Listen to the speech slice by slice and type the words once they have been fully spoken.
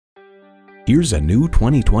Here's a new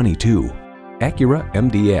 2022 Acura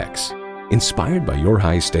MDX. Inspired by your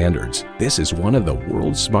high standards, this is one of the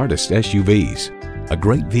world's smartest SUVs. A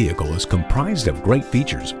great vehicle is comprised of great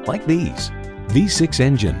features like these: V6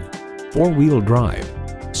 engine, 4-wheel drive,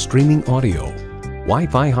 streaming audio,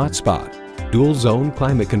 Wi-Fi hotspot, dual zone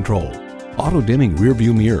climate control, auto-dimming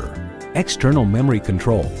rearview mirror, external memory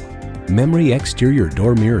control, memory exterior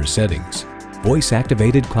door mirror settings,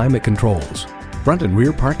 voice-activated climate controls, front and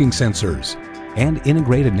rear parking sensors, and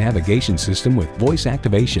integrated navigation system with voice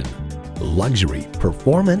activation. Luxury,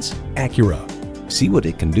 performance, Acura. See what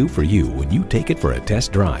it can do for you when you take it for a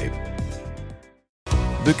test drive.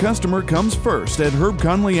 The customer comes first at Herb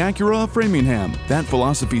Conley Acura of Framingham. That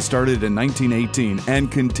philosophy started in 1918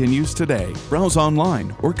 and continues today. Browse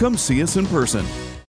online or come see us in person.